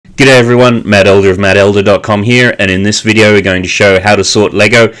G'day everyone, Matt Elder of mattelder.com here, and in this video we're going to show how to sort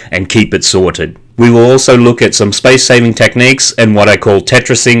Lego and keep it sorted. We will also look at some space-saving techniques and what I call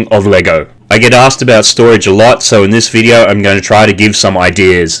Tetrising of Lego. I get asked about storage a lot, so in this video I'm going to try to give some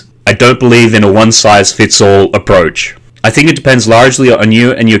ideas. I don't believe in a one-size-fits-all approach. I think it depends largely on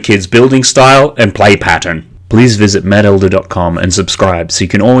you and your kids' building style and play pattern. Please visit mattelder.com and subscribe so you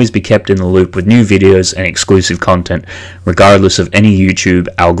can always be kept in the loop with new videos and exclusive content, regardless of any YouTube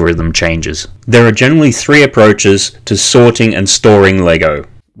algorithm changes. There are generally three approaches to sorting and storing Lego.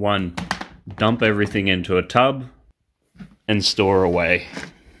 1. Dump everything into a tub and store away.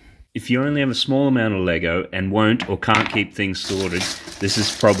 If you only have a small amount of Lego and won't or can't keep things sorted, this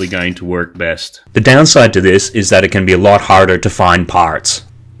is probably going to work best. The downside to this is that it can be a lot harder to find parts.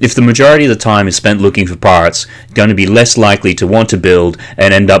 If the majority of the time is spent looking for parts, you're going to be less likely to want to build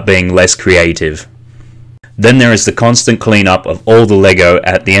and end up being less creative. Then there is the constant cleanup of all the Lego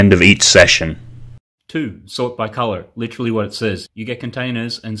at the end of each session. 2. Sort by color. Literally what it says. You get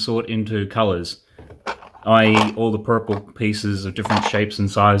containers and sort into colors, i.e. all the purple pieces of different shapes and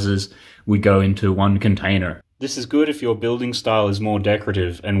sizes would go into one container. This is good if your building style is more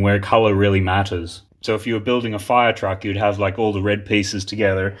decorative and where color really matters. So if you were building a fire truck, you'd have like all the red pieces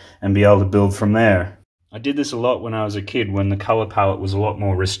together and be able to build from there. I did this a lot when I was a kid, when the color palette was a lot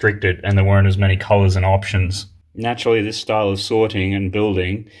more restricted and there weren't as many colors and options. Naturally, this style of sorting and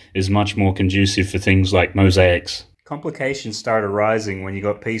building is much more conducive for things like mosaics. Complications start arising when you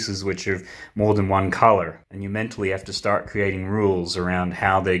got pieces which are more than one color, and you mentally have to start creating rules around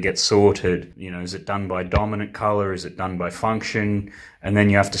how they get sorted. You know, is it done by dominant color? Is it done by function? And then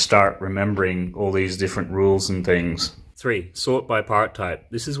you have to start remembering all these different rules and things. 3. Sort by part type.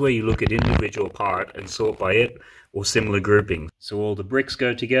 This is where you look at individual part and sort by it or similar groupings. So all the bricks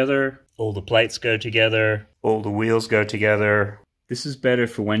go together, all the plates go together, all the wheels go together. This is better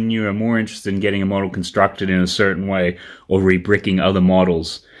for when you are more interested in getting a model constructed in a certain way or rebricking other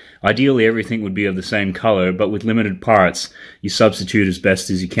models. Ideally, everything would be of the same color, but with limited parts, you substitute as best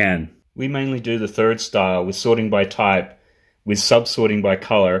as you can. We mainly do the third style with sorting by type, with subsorting by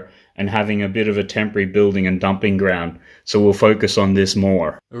color, and having a bit of a temporary building and dumping ground, so we'll focus on this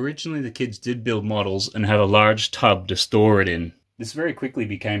more. Originally, the kids did build models and have a large tub to store it in. This very quickly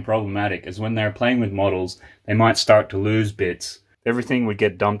became problematic, as when they were playing with models, they might start to lose bits. Everything would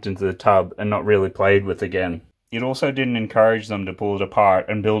get dumped into the tub and not really played with again. It also didn't encourage them to pull it apart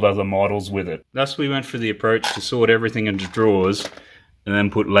and build other models with it. Thus we went for the approach to sort everything into drawers and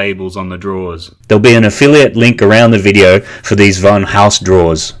then put labels on the drawers. There'll be an affiliate link around the video for these Von House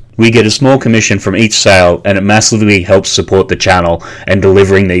drawers. We get a small commission from each sale and it massively helps support the channel and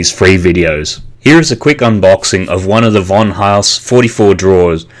delivering these free videos. Here is a quick unboxing of one of the Von House 44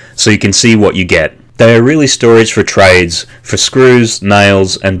 drawers so you can see what you get. They are really storage for trades, for screws,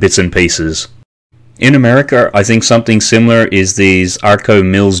 nails, and bits and pieces. In America, I think something similar is these Arco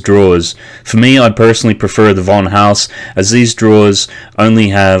Mills drawers. For me, I personally prefer the Von House, as these drawers only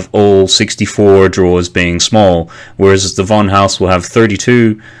have all 64 drawers being small, whereas the Von House will have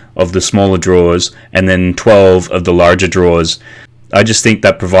 32 of the smaller drawers and then 12 of the larger drawers. I just think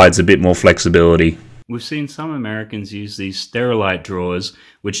that provides a bit more flexibility. We've seen some Americans use these Sterilite drawers,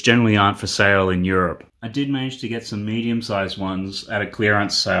 which generally aren't for sale in Europe. I did manage to get some medium-sized ones at a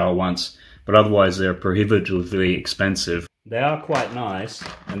clearance sale once, but otherwise they're prohibitively expensive. They are quite nice,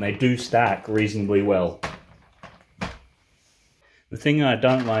 and they do stack reasonably well. The thing I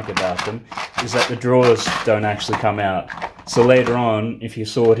don't like about them is that the drawers don't actually come out. So later on, if you're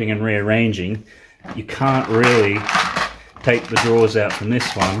sorting and rearranging, you can't really take the drawers out from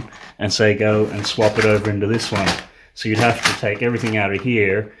this one and say go and swap it over into this one. So you'd have to take everything out of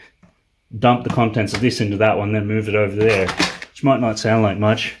here, dump the contents of this into that one, then move it over there, which might not sound like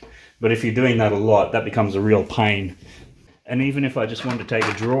much, but if you're doing that a lot, that becomes a real pain. And even if I just wanted to take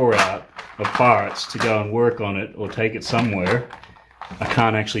a drawer out of parts to go and work on it or take it somewhere, I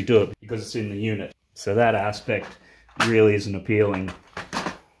can't actually do it because it's in the unit. So that aspect really isn't appealing.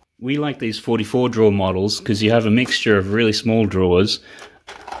 We like these 44 drawer models because you have a mixture of really small drawers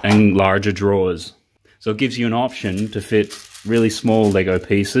and larger drawers. So it gives you an option to fit really small Lego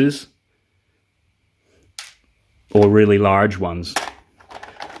pieces or really large ones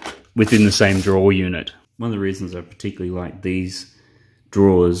within the same drawer unit. One of the reasons I particularly like these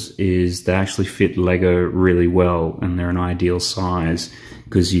drawers is they actually fit Lego really well, and they're an ideal size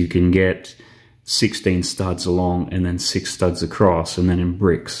because you can get 16 studs along and then 6 studs across, and then in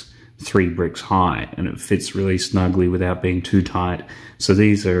bricks, 3 bricks high, and it fits really snugly without being too tight. So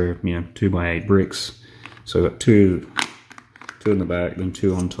these are, 2x8 bricks. So I've got two in the back, then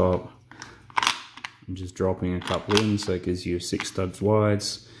 2 on top. I'm just dropping a couple in, so it gives you 6 studs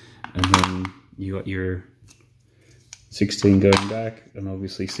wides. and then you got your 16 going back, and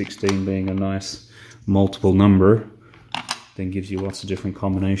obviously 16 being a nice multiple number, then gives you lots of different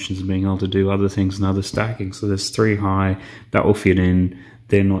combinations of being able to do other things and other stacking. So there's 3 high, that will fit in.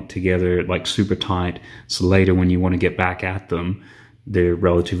 They're not together like super tight, so later when you want to get back at them, they're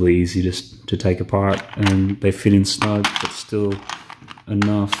relatively easy to take apart, and they fit in snug, but still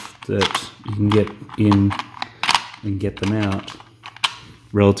enough that you can get in and get them out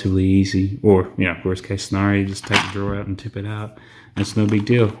relatively easy. Or, worst case scenario, you just take the drawer out and tip it out, and it's no big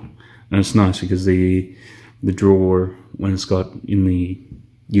deal. And it's nice because the drawer, when it's got in the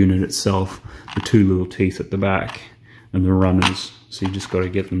unit itself, the 2 little teeth at the back and the runners, so you just got to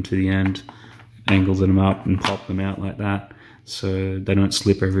get them to the end, angle them up and pop them out like that, so they don't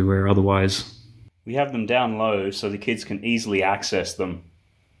slip everywhere otherwise. We have them down low so the kids can easily access them.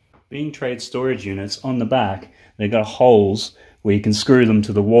 Being trade storage units, on the back they've got holes where you can screw them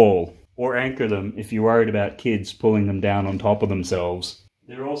to the wall, or anchor them if you're worried about kids pulling them down on top of themselves.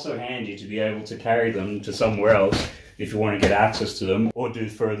 They're also handy to be able to carry them to somewhere else if you want to get access to them or do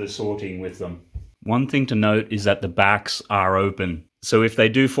further sorting with them. One thing to note is that the backs are open, so if they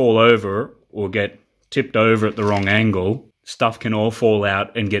do fall over or get tipped over at the wrong angle, stuff can all fall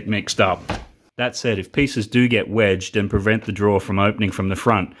out and get mixed up. That said, if pieces do get wedged and prevent the drawer from opening from the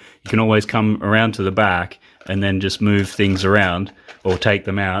front, you can always come around to the back and then just move things around or take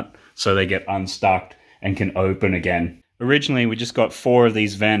them out so they get unstuck and can open again. Originally, we just got 4 of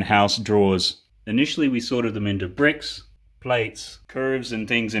these Van House drawers. Initially, we sorted them into bricks, plates, curves and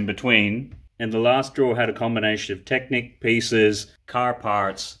things in between, and the last drawer had a combination of Technic pieces, car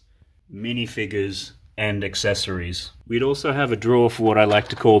parts, minifigures, and accessories. We'd also have a drawer for what I like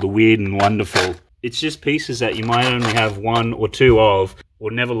to call the weird and wonderful. It's just pieces that you might only have 1 or 2 of,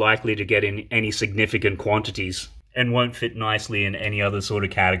 or never likely to get in any significant quantities, and won't fit nicely in any other sort of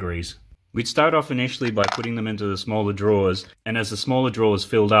categories. We'd start off initially by putting them into the smaller drawers, and as the smaller drawers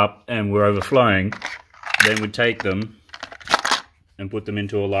filled up and were overflowing, then we'd take them and put them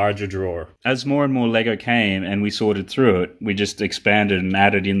into a larger drawer. As more and more Lego came and we sorted through it, we just expanded and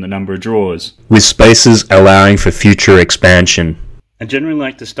added in the number of drawers, with spaces allowing for future expansion. I generally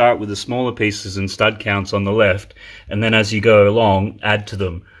like to start with the smaller pieces and stud counts on the left, and then as you go along, add to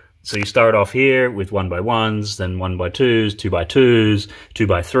them. So you start off here with 1x1s, then 1x2s, 2x2s,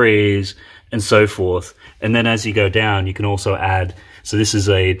 2x3s, and so forth. And then as you go down, you can also add, so this is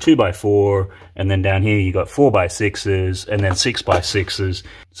a 2x4, and then down here you got 4x6s, and then 6x6s.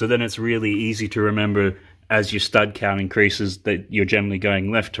 So then it's really easy to remember as your stud count increases that you're generally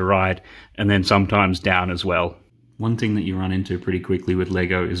going left to right, and then sometimes down as well. One thing that you run into pretty quickly with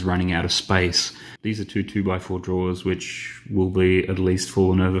Lego is running out of space. These are 2 2x4 drawers which will be at least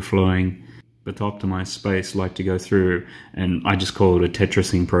full and overflowing. But to optimize space, I like to go through, and I just call it a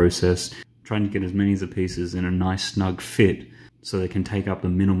Tetrising process, trying to get as many of the pieces in a nice snug fit so they can take up the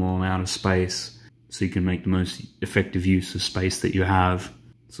minimal amount of space so you can make the most effective use of space that you have.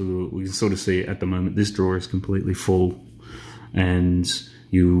 So we can sort of see at the moment this drawer is completely full, and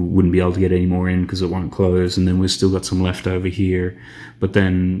you wouldn't be able to get any more in because it won't close, and then we've still got some left over here. But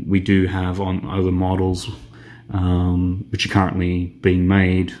then we do have on other models which are currently being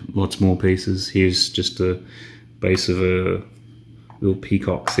made lots more pieces. Here's just a base of a little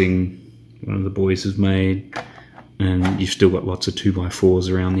peacock thing one of the boys has made, and you've still got lots of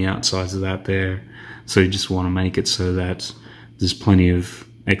 2x4s around the outsides of that there. So you just want to make it so that there's plenty of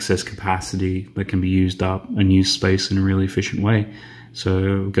excess capacity that can be used up and use space in a really efficient way.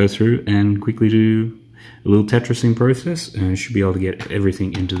 So go through and quickly do a little Tetrising process, and you should be able to get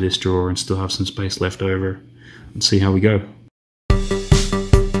everything into this drawer and still have some space left over. Let's see how we go.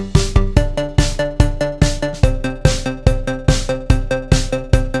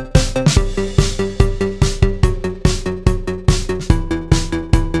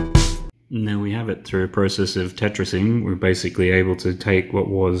 And there we have it. Through a process of Tetrising, we're basically able to take what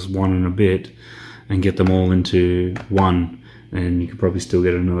was 1 and a bit and get them all into 1. And you could probably still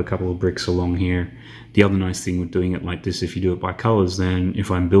get another couple of bricks along here. The other nice thing with doing it like this, if you do it by colors, then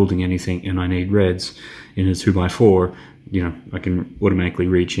if I'm building anything and I need reds in a 2x4, I can automatically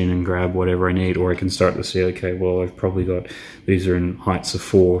reach in and grab whatever I need, or I can start to see, okay, well, I've probably got, these are in heights of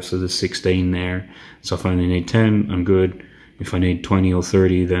 4, so there's 16 there. So if I only need 10, I'm good. If I need 20 or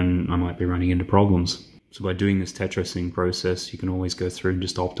 30, then I might be running into problems. So by doing this Tetrising process, you can always go through and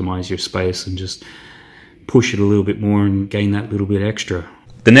just optimize your space and just push it a little bit more and gain that little bit extra.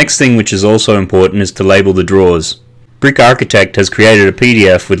 The next thing which is also important is to label the drawers. Brick Architect has created a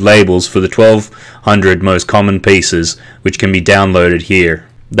PDF with labels for the 1200 most common pieces, which can be downloaded here.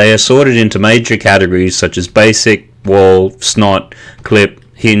 They are sorted into major categories such as basic, wall, snot, clip,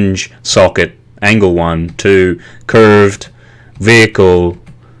 hinge, socket, angle 1, 2, curved, vehicle,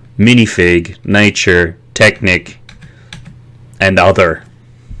 minifig, nature, technic, and other.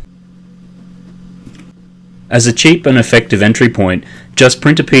 As a cheap and effective entry point, just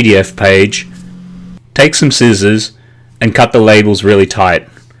print a PDF page, take some scissors, and cut the labels really tight.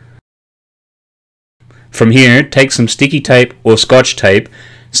 From here, take some sticky tape or scotch tape,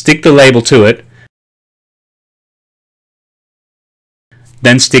 stick the label to it,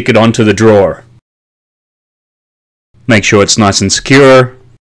 then stick it onto the drawer. Make sure it's nice and secure,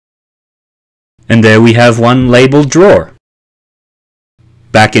 and there we have one labeled drawer.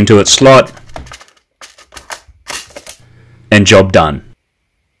 Back into its slot, and job done.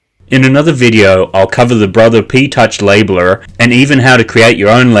 In another video, I'll cover the Brother P-Touch labeler and even how to create your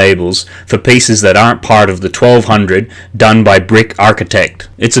own labels for pieces that aren't part of the 1200 done by Brick Architect.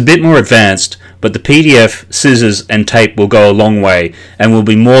 It's a bit more advanced, but the PDF, scissors and tape will go a long way and will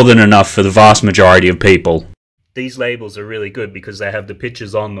be more than enough for the vast majority of people. These labels are really good because they have the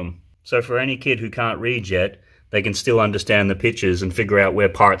pictures on them. So for any kid who can't read yet, they can still understand the pictures and figure out where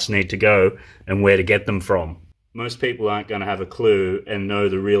parts need to go and where to get them from. Most people aren't going to have a clue and know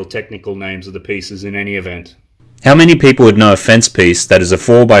the real technical names of the pieces in any event. How many people would know a fence piece that is a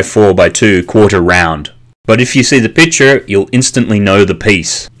 4x4x2 quarter round? But if you see the picture, you'll instantly know the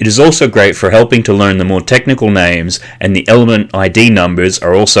piece. It is also great for helping to learn the more technical names, and the element ID numbers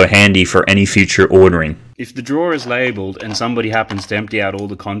are also handy for any future ordering. If the drawer is labeled and somebody happens to empty out all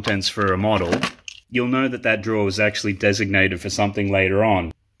the contents for a model, you'll know that that drawer was actually designated for something later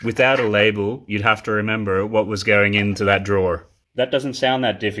on. Without a label, you'd have to remember what was going into that drawer. That doesn't sound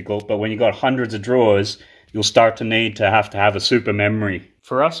that difficult, but when you've got hundreds of drawers, you'll start to need to have a super memory.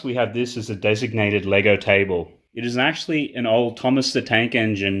 For us, we have this as a designated Lego table. It is actually an old Thomas the Tank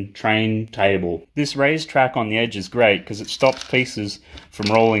Engine train table. This raised track on the edge is great because it stops pieces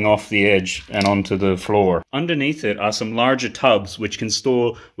from rolling off the edge and onto the floor. Underneath it are some larger tubs which can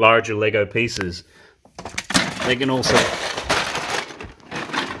store larger Lego pieces. They can also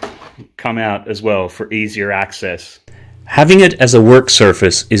come out as well for easier access. Having it as a work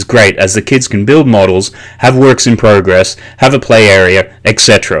surface is great as the kids can build models, have works in progress, have a play area,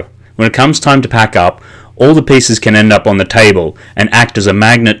 etc. When it comes time to pack up, all the pieces can end up on the table and act as a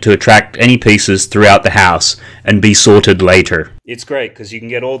magnet to attract any pieces throughout the house and be sorted later. It's great because you can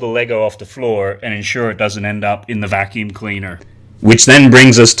get all the Lego off the floor and ensure it doesn't end up in the vacuum cleaner. Which then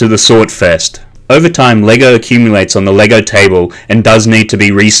brings us to the sort fest. Over time, Lego accumulates on the Lego table and does need to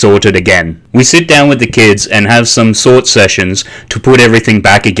be resorted again. We sit down with the kids and have some sort sessions to put everything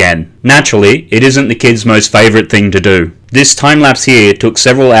back again. Naturally, it isn't the kids' most favourite thing to do. This time-lapse here took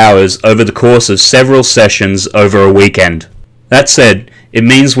several hours over the course of several sessions over a weekend. That said, it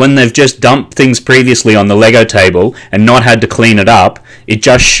means when they've just dumped things previously on the Lego table and not had to clean it up, it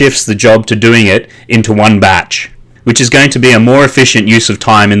just shifts the job to doing it into one batch, which is going to be a more efficient use of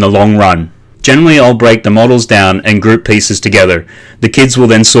time in the long run. Generally, I'll break the models down and group pieces together. The kids will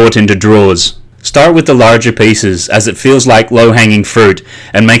then sort into drawers. Start with the larger pieces as it feels like low-hanging fruit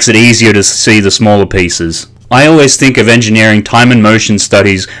and makes it easier to see the smaller pieces. I always think of engineering time and motion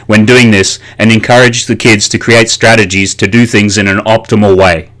studies when doing this and encourage the kids to create strategies to do things in an optimal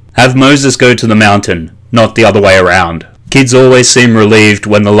way. Have Moses go to the mountain, not the other way around. Kids always seem relieved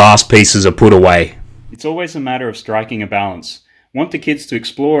when the last pieces are put away. It's always a matter of striking a balance. Want the kids to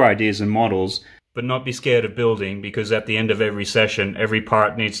explore ideas and models, but not be scared of building because at the end of every session, every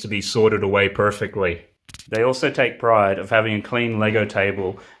part needs to be sorted away perfectly. They also take pride of having a clean Lego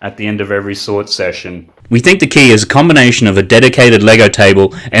table at the end of every sort session. We think the key is a combination of a dedicated Lego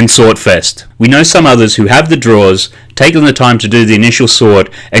table and sort fest. We know some others who have the drawers, taken the time to do the initial sort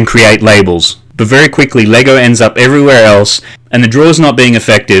and create labels. But very quickly Lego ends up everywhere else and the drawers not being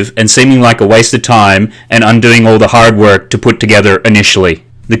effective and seeming like a waste of time and undoing all the hard work to put together initially.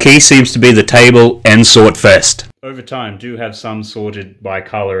 The key seems to be the table and sort fest. Over time do have some sorted by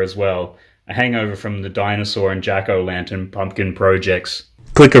colour as well, a hangover from the dinosaur and jack-o'-lantern pumpkin projects.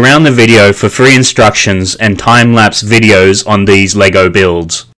 Click around the video for free instructions and time-lapse videos on these Lego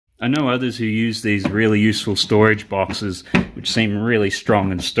builds. I know others who use these really useful storage boxes which seem really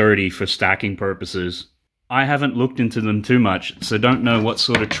strong and sturdy for stacking purposes. I haven't looked into them too much, so don't know what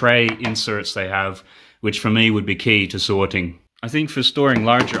sort of tray inserts they have, which for me would be key to sorting. I think for storing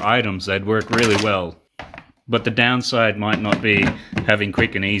larger items they'd work really well, but the downside might not be having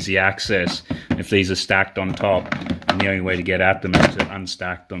quick and easy access if these are stacked on top, and the only way to get at them is to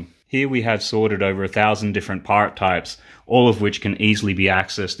unstack them. Here we have sorted over 1,000 different part types, all of which can easily be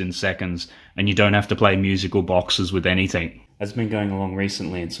accessed in seconds, and you don't have to play musical boxes with anything. As I've been going along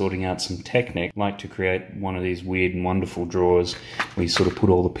recently and sorting out some technique, I like to create one of these weird and wonderful drawers where you sort of put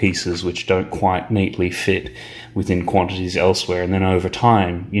all the pieces which don't quite neatly fit within quantities elsewhere, and then over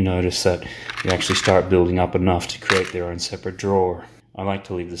time you notice that you actually start building up enough to create their own separate drawer. I like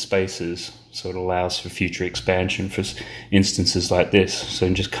to leave the spaces so it allows for future expansion for instances like this. So you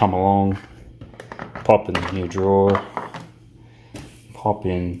can just come along, pop in the new drawer, pop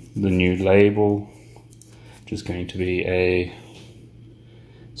in the new label, which is going to be a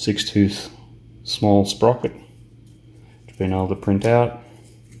 6-tooth small sprocket, which I've been able to print out.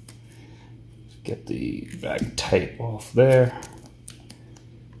 Get the back tape off there.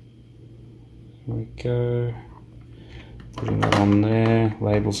 There we go. Putting that on there,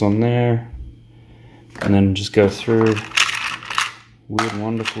 labels on there, and then just go through weird and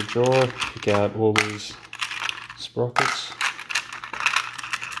wonderful drawer, pick out all these sprockets.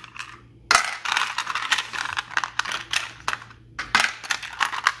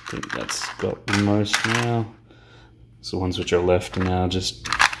 I think that's got the most now. So the ones which are left are now just,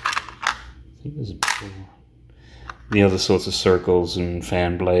 I think there's the other sorts of circles and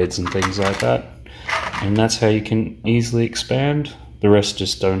fan blades and things like that. And that's how you can easily expand. The rest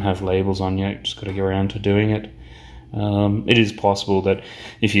just don't have labels on yet, just got to get around to doing it. It is possible that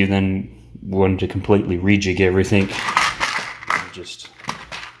if you then want to completely rejig everything, you just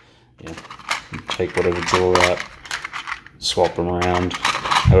take whatever drawer out, swap them around,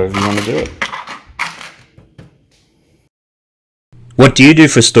 however you want to do it. What do you do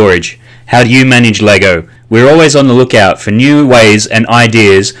for storage? How do you manage Lego? We're always on the lookout for new ways and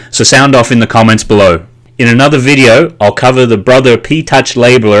ideas, so sound off in the comments below. In another video, I'll cover the Brother P-Touch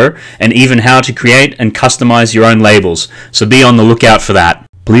labeler and even how to create and customize your own labels, so be on the lookout for that.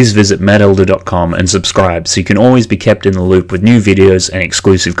 Please visit mattelder.com and subscribe so you can always be kept in the loop with new videos and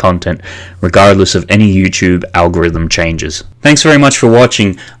exclusive content, regardless of any YouTube algorithm changes. Thanks very much for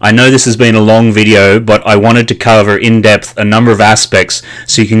watching. I know this has been a long video, but I wanted to cover in depth a number of aspects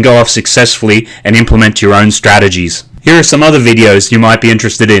so you can go off successfully and implement your own strategies. Here are some other videos you might be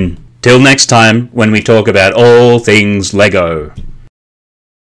interested in. Till next time, when we talk about all things Lego.